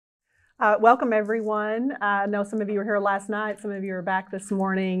Welcome, everyone. I know some of you were here last night. Some of you are back this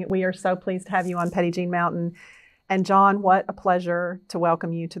morning. We are so pleased to have you on Petit Jean Mountain. And John, what a pleasure to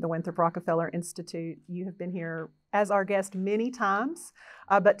welcome you to the Winthrop Rockefeller Institute. You have been here as our guest many times,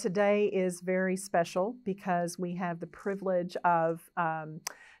 but today is very special because we have the privilege of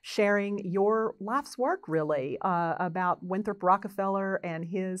sharing your life's work, really, about Winthrop Rockefeller and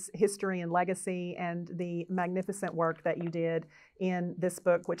his history and legacy and the magnificent work that you did in this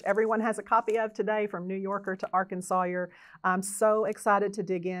book, which everyone has a copy of today, from New Yorker to Arkansawyer. I'm so excited to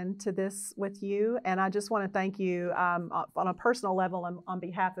dig into this with you, and I just want to thank you on a personal level on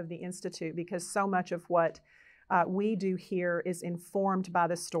behalf of the Institute, because so much of what we do here is informed by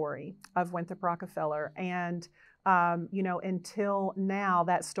the story of Winthrop Rockefeller. And until now,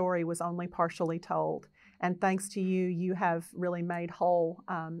 that story was only partially told. And thanks to you, you have really made whole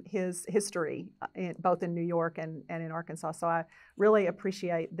his history, both in New York and in Arkansas. So I really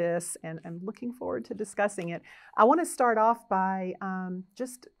appreciate this, and I'm looking forward to discussing it. I want to start off by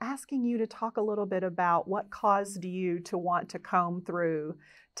just asking you to talk a little bit about what caused you to want to comb through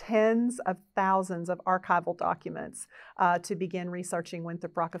tens of thousands of archival documents to begin researching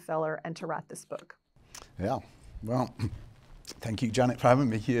Winthrop Rockefeller and to write this book. Yeah. Well, thank you, Janet, for having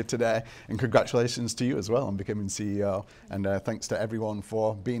me here today, and congratulations to you as well on becoming CEO. And thanks to everyone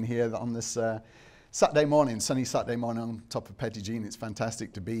for being here on this Saturday morning, sunny Saturday morning on top of Petit Jean. It's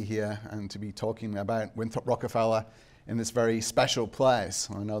fantastic to be here and to be talking about Winthrop Rockefeller in this very special place.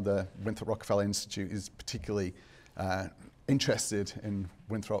 I know the Winthrop Rockefeller Institute is particularly interested in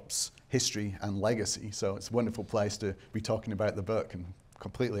Winthrop's history and legacy, so it's a wonderful place to be talking about the book, and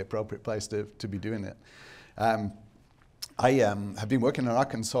completely appropriate place to be doing it. I have been working on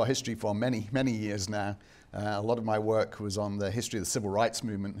Arkansas history for many, many years now. A lot of my work was on the history of the civil rights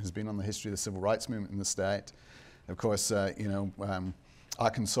movement, has been on the history of the civil rights movement in the state. Of course,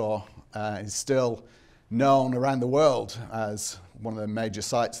 Arkansas is still known around the world as one of the major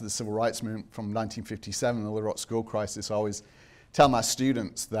sites of the civil rights movement from 1957, the Little Rock School Crisis. I always tell my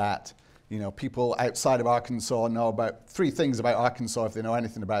students that people outside of Arkansas know about three things about Arkansas if they know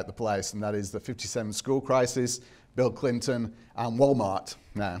anything about the place, and that is the 57 school crisis, Bill Clinton, and Walmart.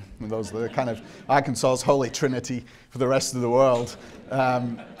 Now, those are the kind of Arkansas's holy trinity for the rest of the world.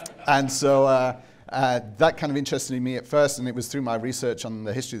 And so that kind of interested me at first, and it was through my research on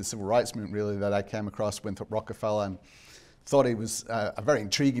the history of the civil rights movement, really, that I came across Winthrop Rockefeller and thought he was a very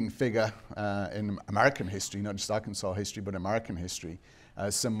intriguing figure in American history, not just Arkansas history, but American history.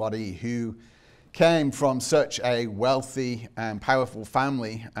 As somebody who came from such a wealthy and powerful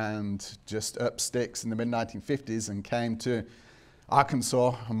family and just up sticks in the mid-1950s and came to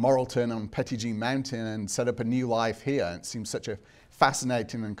Arkansas, a Morrilton on Petit Jean Mountain, and set up a new life here. It seems such a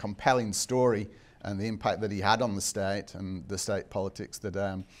fascinating and compelling story, and the impact that he had on the state and the state politics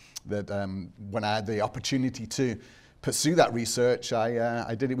that when I had the opportunity to pursue that research,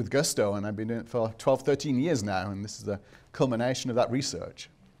 I did it with gusto, and I've been doing it for 12, 13 years now, and this is the culmination of that research.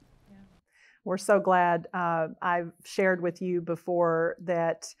 Yeah. We're so glad. I've shared with you before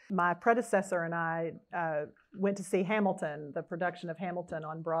that my predecessor and I went to see Hamilton, the production of Hamilton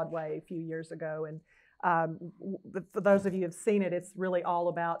on Broadway a few years ago, and for those of you who have seen it, it's really all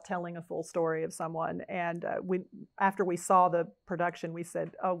about telling a full story of someone. And after we saw the production, we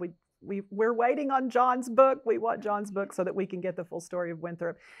said, oh, we're waiting on John's book. We want John's book so that we can get the full story of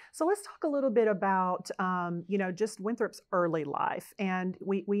Winthrop. So let's talk a little bit about, just Winthrop's early life. And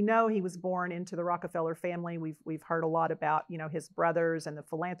we know he was born into the Rockefeller family. We've heard a lot about, his brothers and the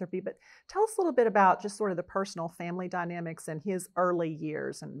philanthropy, but tell us a little bit about just sort of the personal family dynamics and his early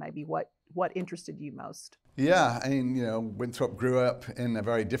years, and maybe what interested you most. Yeah, I mean, Winthrop grew up in a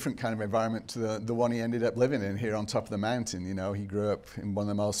very different kind of environment to the one he ended up living in here on top of the mountain. He grew up in one of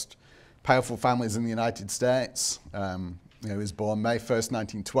the most powerful families in the United States. He was born May 1st,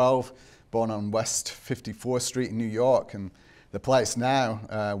 1912, born on West 54th Street in New York. And the place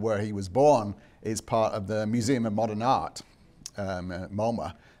now where he was born is part of the Museum of Modern Art at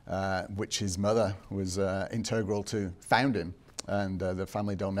MoMA, which his mother was integral to founding. And the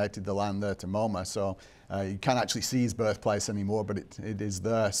family donated the land there to MoMA. So you can't actually see his birthplace anymore, but it is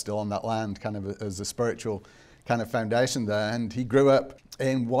there still on that land, kind of as a spiritual kind of foundation there. And he grew up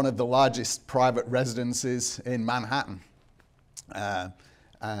in one of the largest private residences in Manhattan,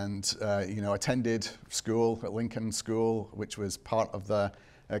 attended school at Lincoln School, which was part of the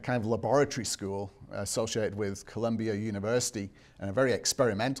kind of laboratory school associated with Columbia University, and a very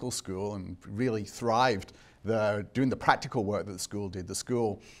experimental school, and really thrived doing the practical work that the school did. The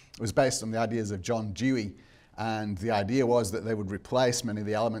school was based on the ideas of John Dewey, and the idea was that they would replace many of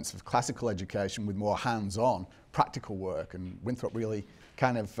the elements of classical education with more hands-on practical work, and Winthrop really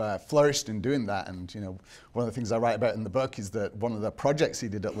kind of flourished in doing that. And, you know, one of the things I write about in the book is that one of the projects he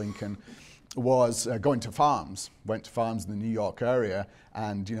did at Lincoln was going to farms, went to farms in the New York area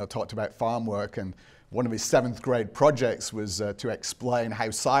and, you know, talked about farm work. And one of his 7th grade projects was to explain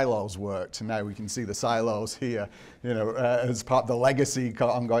how silos worked. And now we can see the silos here, you know, as part of the legacy,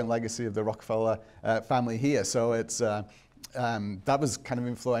 ongoing legacy of the Rockefeller family here. So it's, that was kind of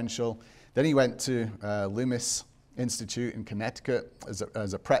influential. Then he went to Loomis Institute in Connecticut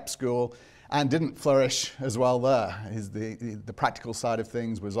as a prep school, and didn't flourish as well there. The practical side of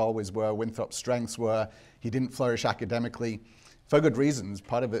things was always where Winthrop's strengths were. He didn't flourish academically for good reasons.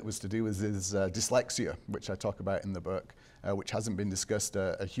 Part of it was to do with his dyslexia, which I talk about in the book, which hasn't been discussed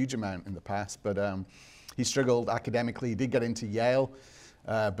a huge amount in the past. But he struggled academically. He did get into Yale,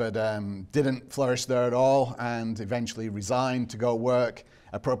 but didn't flourish there at all, and eventually resigned to go work,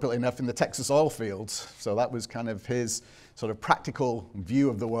 appropriately enough, in the Texas oil fields. So that was kind of his sort of practical view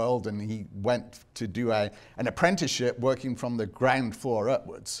of the world, and he went to do an apprenticeship working from the ground floor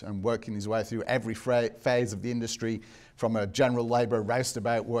upwards and working his way through every phase of the industry, from a general labor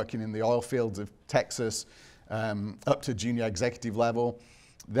roustabout working in the oil fields of Texas up to junior executive level.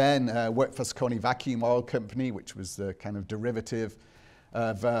 Then worked for Saucony Vacuum Oil Company, which was the kind of derivative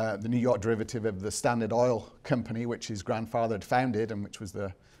of the New York derivative of the Standard Oil Company, which his grandfather had founded, and which was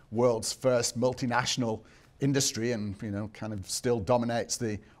the world's first multinational industry, and, you know, kind of still dominates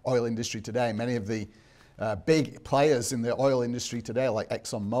the oil industry today. Many of the big players in the oil industry today, like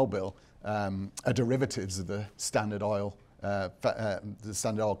ExxonMobil, are derivatives of the Standard Oil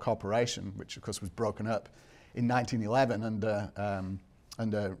Corporation, which of course was broken up in 1911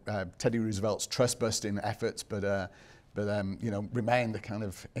 under Teddy Roosevelt's trust-busting efforts, but you know, remained a kind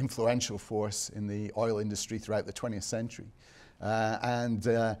of influential force in the oil industry throughout the 20th century.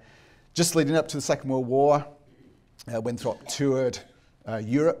 Just leading up to the Second World War, Winthrop toured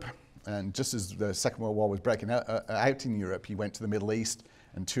Europe, and just as the Second World War was breaking out in Europe, he went to the Middle East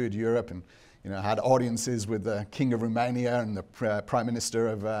and toured Europe, and, you know, had audiences with the King of Romania and the Prime Minister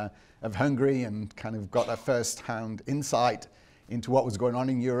of Hungary, and kind of got a first-hand insight into what was going on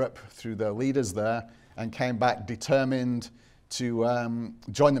in Europe through the leaders there, and came back determined to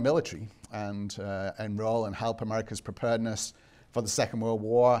join the military and enroll and help America's preparedness for the Second World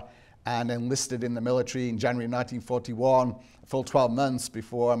War, and enlisted in the military in January 1941, a full 12 months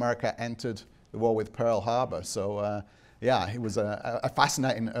before America entered the war with Pearl Harbor. So yeah, it was a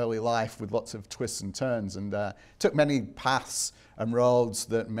fascinating early life with lots of twists and turns, and took many paths and roads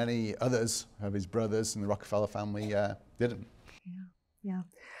that many others of his brothers in the Rockefeller family didn't. Yeah.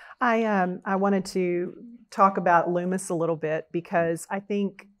 I wanted to talk about Loomis a little bit, because I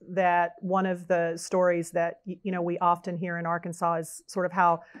think that one of the stories that, you know, we often hear in Arkansas is sort of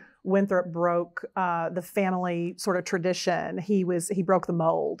how Winthrop broke the family sort of tradition. He broke the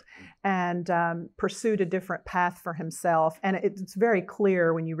mold and pursued a different path for himself. And it's very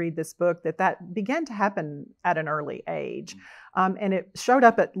clear when you read this book that began to happen at an early age. And it showed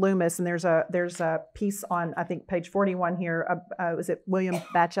up at Loomis, and there's a piece on, I think, page 41 here. Was it William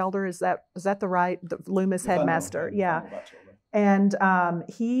Batchelder? Is that the Loomis headmaster? Yeah. And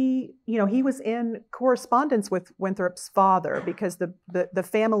he was in correspondence with Winthrop's father, because the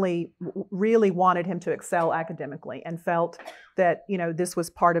family really wanted him to excel academically and felt that, you know, this was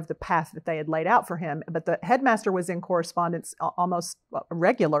part of the path that they had laid out for him. But the headmaster was in correspondence almost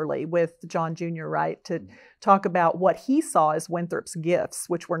regularly with John Jr., right, to talk about what he saw as Winthrop's gifts,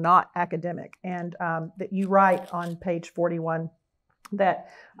 which were not academic. And that you write on page 41 that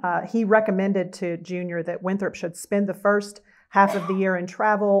he recommended to Jr. that Winthrop should spend the first half of the year in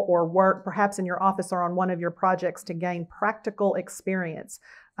travel or work, perhaps in your office or on one of your projects, to gain practical experience.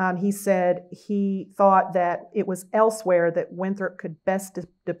 He said he thought that it was elsewhere that Winthrop could best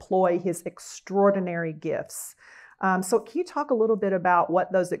deploy his extraordinary gifts. So can you talk a little bit about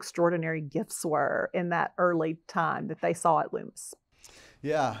what those extraordinary gifts were in that early time that they saw at Loomis?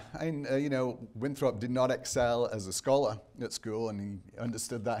 Yeah, and you know, Winthrop did not excel as a scholar at school, and he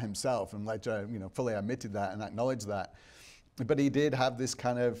understood that himself, and later, you know, fully admitted that and acknowledged that. But he did have this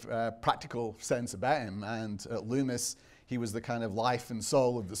kind of practical sense about him, and at Loomis, he was the kind of life and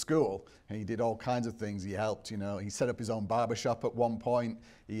soul of the school. And he did all kinds of things. He helped, you know, he set up his own barbershop at one point.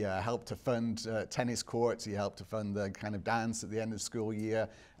 He helped to fund tennis courts. He helped to fund the kind of dance at the end of school year.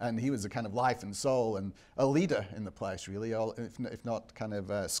 And he was a kind of life and soul and a leader in the place, really. If not kind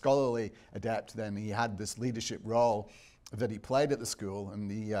of scholarly adept, then he had this leadership role that he played at the school. And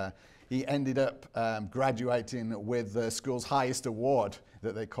he ended up graduating with the school's highest award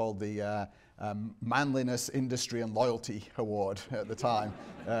that they called the Manliness, Industry and Loyalty Award at the time,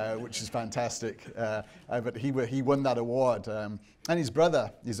 which is fantastic. But he won that award. And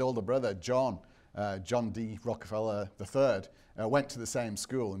his older brother, John D. Rockefeller III, went to the same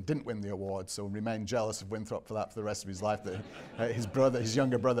school and didn't win the award, so remained jealous of Winthrop for that for the rest of his life, that his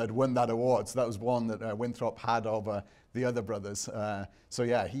younger brother had won that award. So that was one that Winthrop had over the other brothers. So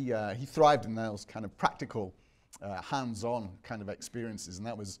yeah, he thrived in those kind of practical, hands-on kind of experiences, and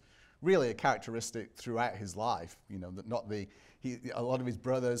that was really a characteristic throughout his life. You know, that a lot of his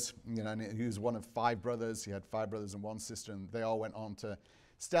brothers, you know, and he was one of 5 brothers. He had 5 brothers and 1 sister, and they all went on to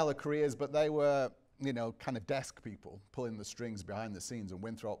stellar careers, but they were, you know, kind of desk people, pulling the strings behind the scenes. And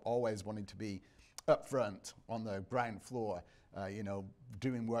Winthrop always wanted to be up front on the ground floor, you know,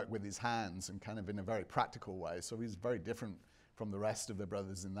 doing work with his hands and kind of in a very practical way. So he was very different from the rest of the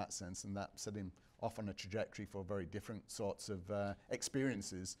brothers in that sense, and that set him off on a trajectory for very different sorts of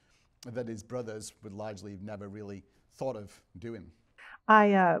experiences that his brothers would largely have never really thought of doing.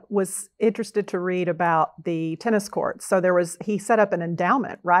 I was interested to read about the tennis courts. So he set up an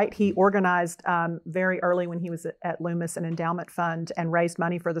endowment, right? He organized very early when he was at Loomis an endowment fund and raised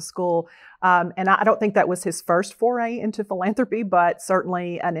money for the school. And I don't think that was his first foray into philanthropy, but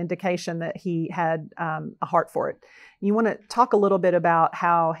certainly an indication that he had a heart for it. You want to talk a little bit about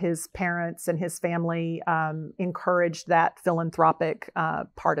how his parents and his family encouraged that philanthropic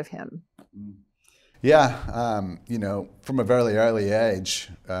part of him? Yeah, you know, from a very early age,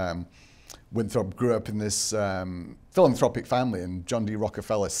 Winthrop grew up in this philanthropic family, and John D.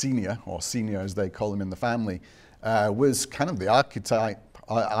 Rockefeller Sr., or Senior as they call him in the family, was kind of the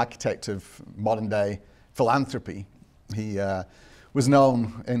architect of modern day philanthropy. He was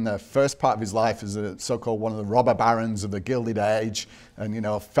known in the first part of his life as a so-called one of the robber barons of the Gilded Age, and, you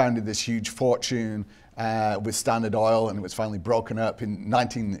know, founded this huge fortune with Standard Oil, and it was finally broken up in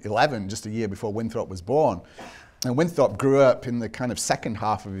 1911, just a year before Winthrop was born. And Winthrop grew up in the kind of second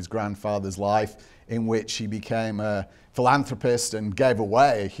half of his grandfather's life, in which he became a philanthropist and gave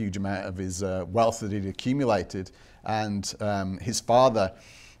away a huge amount of his wealth that he'd accumulated. And his father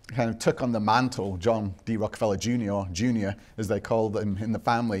kind of took on the mantle, John D. Rockefeller Jr., as they called him in the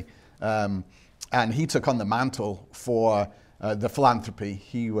family, and he took on the mantle for the philanthropy.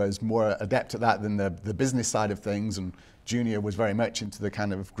 He was more adept at that than the business side of things, and Junior was very much into the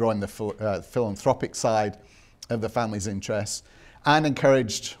kind of growing the philanthropic side of the family's interests, and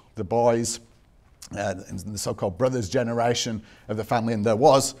encouraged the boys, the so-called brothers generation of the family. And there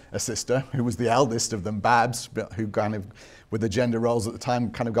was a sister who was the eldest of them, Babs, who kind of, with the gender roles at the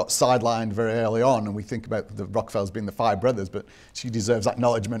time, kind of got sidelined very early on. And we think about the Rockefellers being the 5 brothers, but she deserves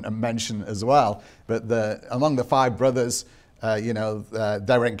acknowledgement and mention as well. But among the 5 brothers, you know,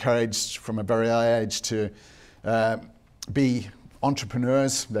 they were encouraged from a very early age to be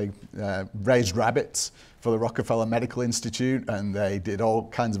entrepreneurs. They raised rabbits for the Rockefeller Medical Institute, and they did all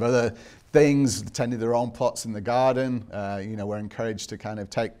kinds of other things, tended their own plots in the garden, you know, were encouraged to kind of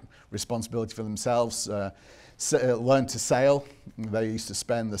take responsibility for themselves, learn to sail. They used to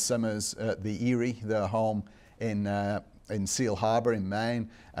spend the summers at the Erie, their home in Seal Harbor in Maine,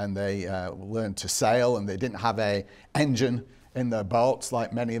 and they learned to sail, and they didn't have an engine in their boats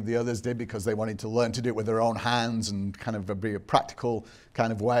like many of the others did, because they wanted to learn to do it with their own hands and kind of be a practical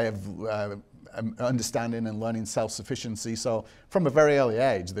kind of way of understanding and learning self-sufficiency. So from a very early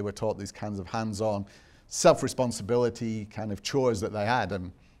age, they were taught these kinds of hands-on self-responsibility kind of chores that they had.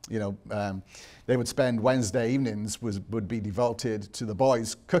 And you know, they would spend Wednesday evenings would be devoted to the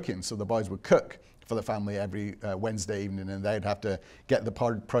boys cooking. So the boys would cook for the family every Wednesday evening, and they'd have to get the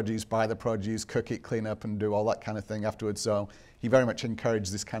produce, buy the produce, cook it, clean up, and do all that kind of thing afterwards. So he very much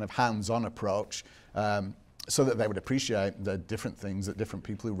encouraged this kind of hands-on approach, so that they would appreciate the different things that different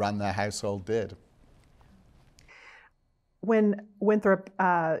people who ran their household did. When Winthrop,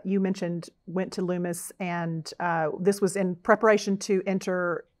 you mentioned, went to Loomis, and this was in preparation to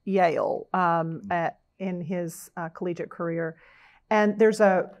enter Yale in his collegiate career. And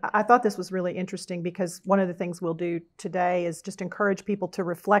I thought this was really interesting, because one of the things we'll do today is just encourage people to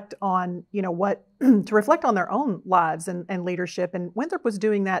reflect on, you know, to reflect on their own lives and leadership. And Winthrop was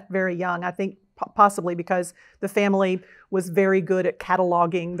doing that very young, I think possibly because the family was very good at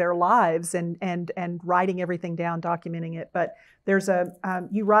cataloging their lives and writing everything down, documenting it. But there's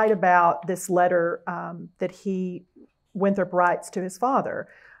you write about this letter that Winthrop writes to his father,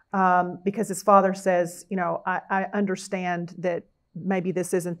 because his father says, you know, I understand that maybe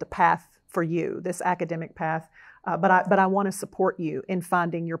this isn't the path for you, this academic path, but I want to support you in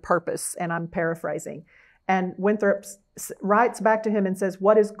finding your purpose. And I'm paraphrasing. And Winthrop writes back to him and says,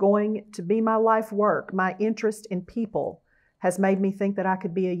 "What is going to be my life work, my interest in people, has made me think that I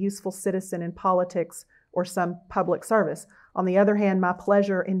could be a useful citizen in politics or some public service. On the other hand, my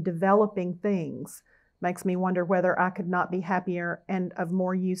pleasure in developing things makes me wonder whether I could not be happier and of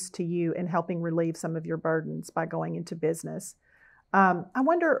more use to you in helping relieve some of your burdens by going into business. I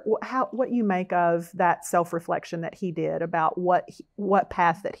wonder what you make of that self-reflection that he did about what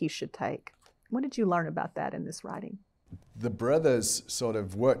path that he should take. What did you learn about that in this writing? The brothers sort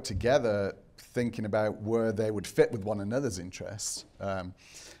of worked together thinking about where they would fit with one another's interests.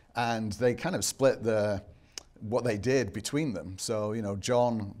 And they kind of split what they did between them. So,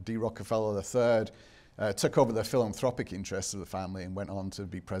 John D. Rockefeller III took over the philanthropic interests of the family and went on to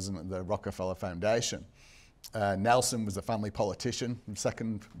be president of the Rockefeller Foundation. Nelson was a family politician,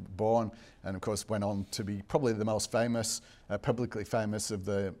 second born, and of course went on to be probably the most famous, publicly famous of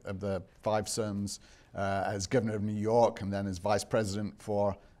the five sons, as governor of New York and then as vice president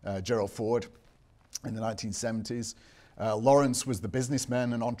for Gerald Ford in the 1970s. Lawrence was the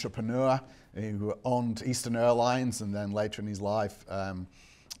businessman and entrepreneur who owned Eastern Airlines and then later in his life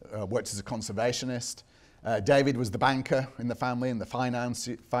worked as a conservationist. David was the banker in the family and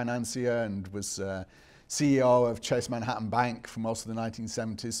the financier and was CEO of Chase Manhattan Bank for most of the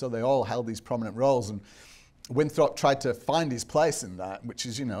 1970s. So they all held these prominent roles. And Winthrop tried to find his place in that, which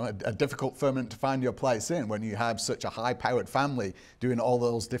is, a difficult firmament to find your place in when you have such a high-powered family doing all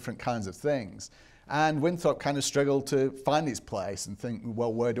those different kinds of things. And Winthrop kind of struggled to find his place and think,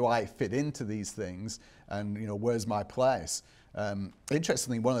 well, where do I fit into these things? And, where's my place?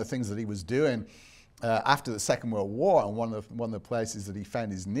 Interestingly, one of the things that he was doing after the Second World War, and one of the places that he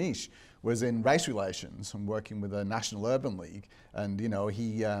found his niche was in race relations and working with the National Urban League. And,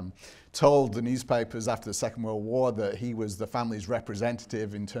 he told the newspapers after the Second World War that he was the family's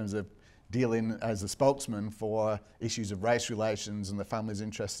representative in terms of dealing as a spokesman for issues of race relations and the family's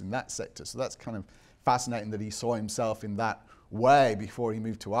interest in that sector. So that's kind of fascinating that he saw himself in that way before he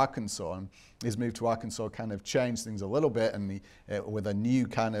moved to Arkansas. And his move to Arkansas kind of changed things a little bit, and with a new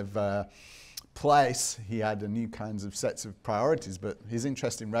kind of place, he had a new kinds of sets of priorities, but his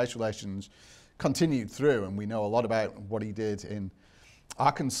interest in race relations continued through, and we know a lot about what he did in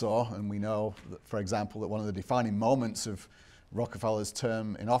Arkansas, and we know, that, for example, that one of the defining moments of Rockefeller's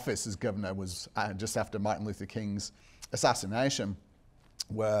term in office as governor was just after Martin Luther King's assassination,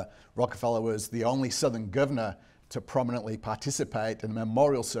 where Rockefeller was the only Southern governor to prominently participate in a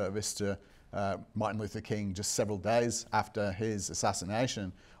memorial service to Martin Luther King just several days after his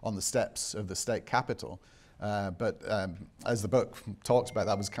assassination on the steps of the state capitol. But as the book talks about,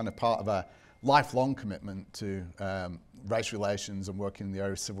 that was kind of part of a lifelong commitment to race relations and working in the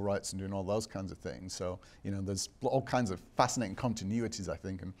area of civil rights and doing all those kinds of things. So, there's all kinds of fascinating continuities, I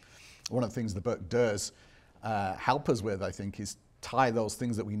think. And one of the things the book does help us with, I think, is tie those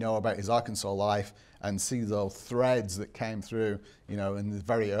things that we know about his Arkansas life and see those threads that came through, in the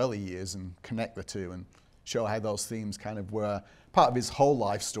very early years and connect the two and show how those themes kind of were part of his whole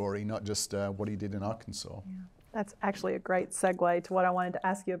life story, not just what he did in Arkansas. Yeah. That's actually a great segue to what I wanted to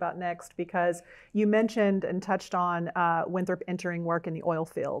ask you about next, because you mentioned and touched on Winthrop entering work in the oil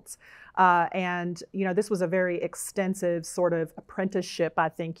fields. And, this was a very extensive sort of apprenticeship, I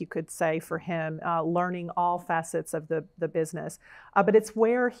think you could say, for him, learning all facets of the business. But it's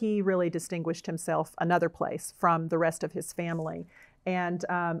where he really distinguished himself, another place, from the rest of his family. And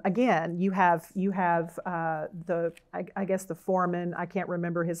again, you have I guess the foreman, I can't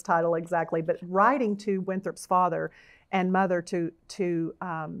remember his title exactly, but writing to Winthrop's father and mother to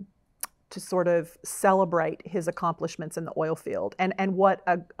sort of celebrate his accomplishments in the oil field and what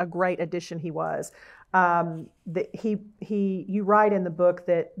a great addition he was. You write in the book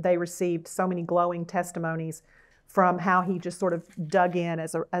that they received so many glowing testimonies from how he just sort of dug in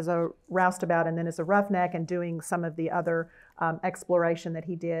as a roustabout and then as a roughneck and doing some of the other exploration that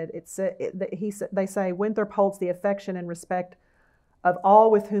he did. They say Winthrop holds the affection and respect of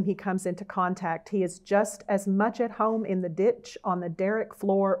all with whom he comes into contact. He is just as much at home in the ditch, on the derrick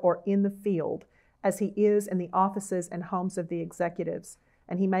floor, or in the field as he is in the offices and homes of the executives.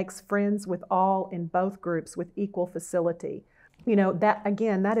 And he makes friends with all in both groups with equal facility.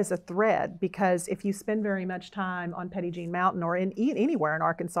 That is a thread, because if you spend very much time on Petit Jean Mountain or anywhere in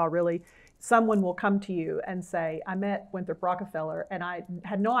Arkansas, really, someone will come to you and say, I met Winthrop Rockefeller and I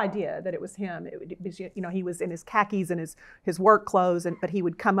had no idea that it was him. He was in his khakis and his work clothes, but he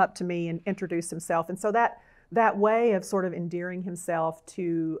would come up to me and introduce himself. And so that way of sort of endearing himself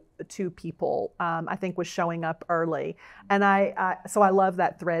to people, I think, was showing up early. And so I love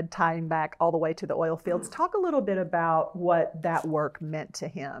that thread tying back all the way to the oil fields. Talk a little bit about what that work meant to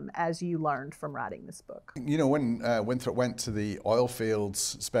him as you learned from writing this book. When Winthrop went to the oil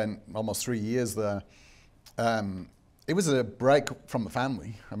fields, spent almost 3 years there, it was a break from the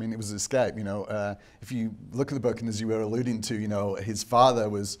family. I mean, it was an escape, you know. If you look at the book, and as you were alluding to, you know, his father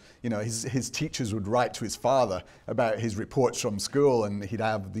was, you know, his teachers would write to his father about his reports from school, and he'd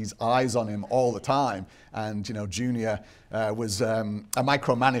have these eyes on him all the time. And, you know, Junior was a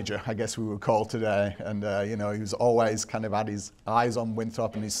micromanager, I guess we would call today. And, you know, he was always kind of had his eyes on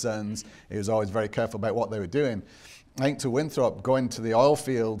Winthrop and his sons. He was always very careful about what they were doing. I think to Winthrop, going to the oil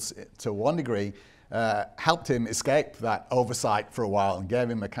fields to one degree, helped him escape that oversight for a while and gave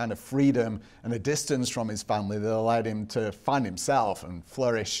him a kind of freedom and a distance from his family that allowed him to find himself and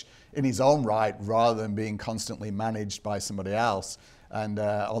flourish in his own right rather than being constantly managed by somebody else. And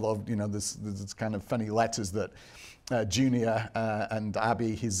although, you know, there's kind of funny letters that Junior and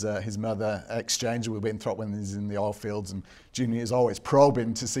Abby, his mother, exchange with Winthrop when he's in the oil fields, and Junior is always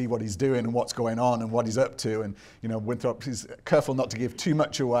probing to see what he's doing and what's going on and what he's up to. And, you know, Winthrop is careful not to give too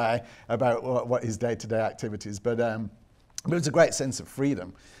much away about what his day-to-day activities, but it was a great sense of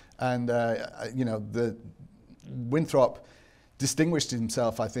freedom. And, you know, Winthrop distinguished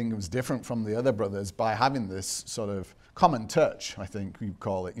himself, I think, was different from the other brothers by having this sort of common touch, I think you'd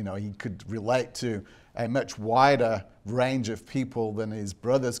call it. You know, he could relate to a much wider range of people than his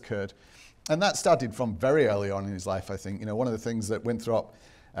brothers could. And that started from very early on in his life, I think. You know, one of the things that Winthrop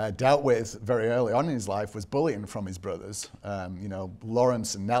dealt with very early on in his life was bullying from his brothers. You know,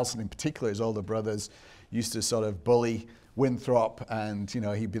 Lawrence and Nelson in particular, his older brothers, used to sort of bully Winthrop, and, you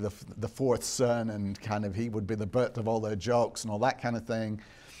know, he'd be the fourth son, and kind of he would be the butt of all their jokes and all that kind of thing.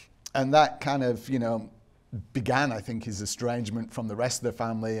 And that kind of, you know, began, I think, his estrangement from the rest of the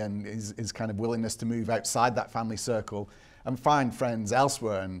family and his kind of willingness to move outside that family circle and find friends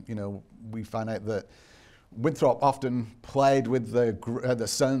elsewhere. And, you know, we find out that Winthrop often played with the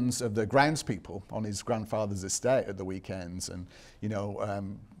sons of the groundspeople on his grandfather's estate at the weekends, and, you know,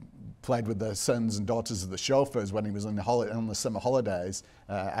 played with the sons and daughters of the chauffeurs when he was on the summer holidays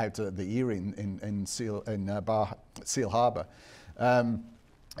out at the Erie in Seal Harbour.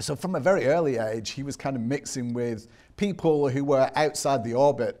 So from a very early age, he was kind of mixing with people who were outside the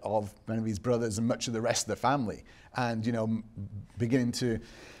orbit of many of his brothers and much of the rest of the family, and, you know, beginning to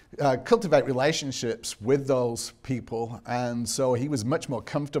cultivate relationships with those people. And so he was much more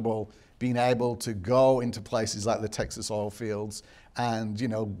comfortable being able to go into places like the Texas oil fields and, you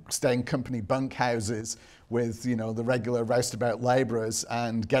know, stay in company bunkhouses with, you know, the regular roustabout laborers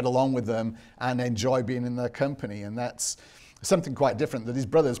and get along with them and enjoy being in their company. And that's something quite different that his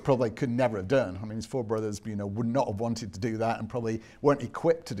brothers probably could never have done. I mean, his four brothers, you know, would not have wanted to do that and probably weren't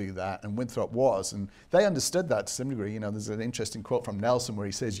equipped to do that, and Winthrop was. And they understood that to some degree. You know, there's an interesting quote from Nelson where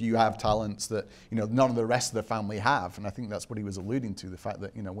he says, "You have talents that, you know, none of the rest of the family have." And I think that's what he was alluding to, the fact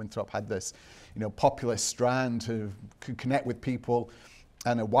that, you know, Winthrop had this, you know, populist strand who could connect with people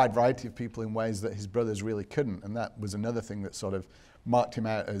and a wide variety of people in ways that his brothers really couldn't. And that was another thing that sort of marked him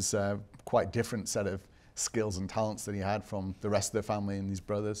out as a quite different set of skills and talents that he had from the rest of the family and his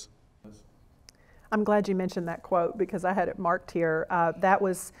brothers. I'm glad you mentioned that quote because I had it marked here. That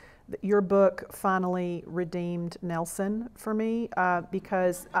was your book finally redeemed Nelson for me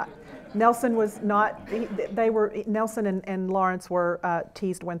because Nelson was not. Nelson and Lawrence were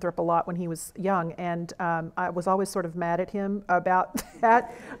teased Winthrop a lot when he was young, and I was always sort of mad at him about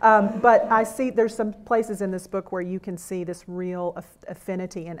that. But I see there's some places in this book where you can see this real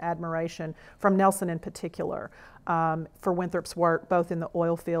affinity and admiration from Nelson in particular for Winthrop's work, both in the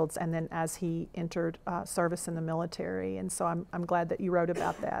oil fields and then as he entered service in the military. And so I'm glad that you wrote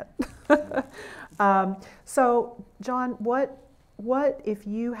about that. So, John, what if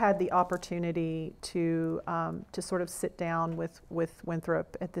you had the opportunity to sort of sit down with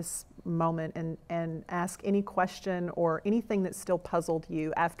Winthrop at this moment and ask any question or anything that still puzzled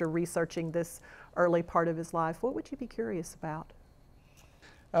you after researching this early part of his life? What would you be curious about?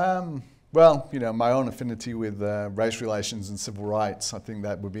 Well, you know, my own affinity with race relations and civil rights, I think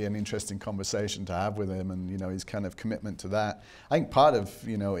that would be an interesting conversation to have with him, and, you know, his kind of commitment to that. I think part of,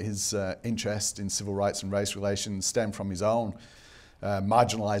 you know, his interest in civil rights and race relations stemmed from his own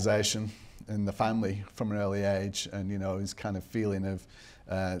marginalization in the family from an early age, and, you know, his kind of feeling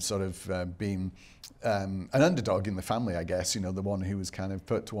of sort of being an underdog in the family, I guess, you know, the one who was kind of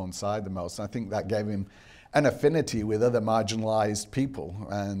put to one side the most. And I think that gave him an affinity with other marginalized people,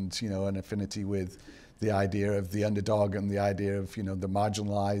 and, you know, an affinity with the idea of the underdog and the idea of, you know, the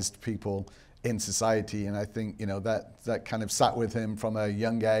marginalized people in society. And I think, you know, that kind of sat with him from a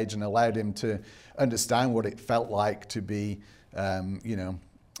young age and allowed him to understand what it felt like to be, you know,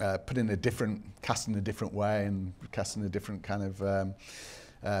 put in cast in a different way and cast in a different kind of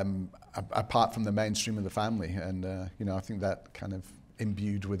apart from the mainstream of the family. And, you know, I think that kind of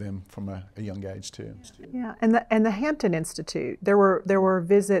imbued with him from a young age too. Yeah, and the Hampton Institute. There were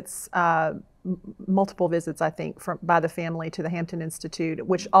visits, multiple visits, I think, by the family to the Hampton Institute,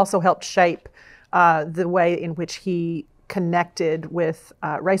 which also helped shape the way in which he connected with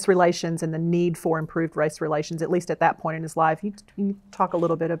race relations and the need for improved race relations, at least at that point in his life. Can you talk a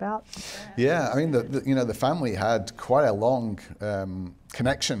little bit about that? Yeah, I mean, the family had quite a long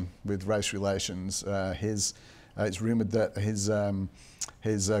connection with race relations. It's rumored that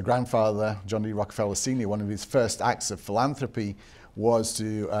his grandfather, John D. Rockefeller Sr., one of his first acts of philanthropy was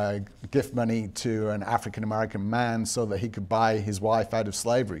to gift money to an African-American man so that he could buy his wife out of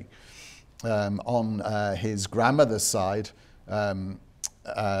slavery. On his grandmother's side,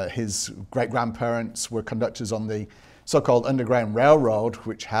 his great-grandparents were conductors on the so-called Underground Railroad,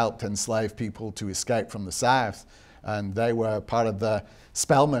 which helped enslaved people to escape from the South. And they were part of the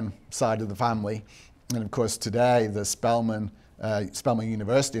Spelman side of the family. And of course, today, the Spelman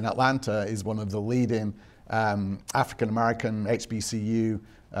University in Atlanta is one of the leading African-American HBCU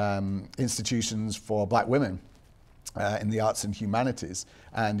institutions for black women in the arts and humanities.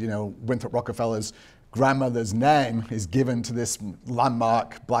 And, Winthrop Rockefeller's grandmother's name is given to this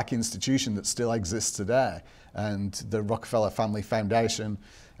landmark black institution that still exists today. And the Rockefeller Family Foundation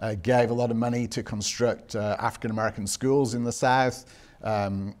gave a lot of money to construct African-American schools in the South.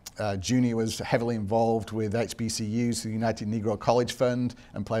 Junior was heavily involved with HBCUs, the United Negro College Fund,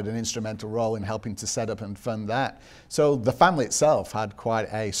 and played an instrumental role in helping to set up and fund that. So the family itself had quite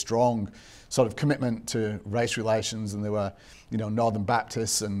a strong sort of commitment to race relations, and there were, Northern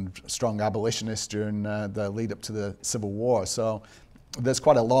Baptists and strong abolitionists during the lead up to the Civil War. So there's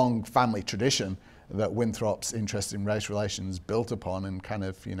quite a long family tradition that Winthrop's interest in race relations built upon, and kind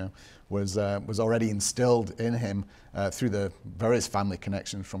of, was already instilled in him through the various family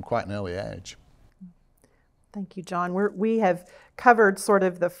connections from quite an early age. Thank you, John. We have covered sort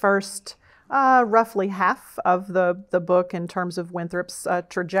of the first roughly half of the book in terms of Winthrop's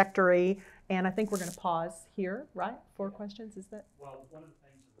trajectory, and I think we're going to pause here, right, for questions. Is that? Well, one of the things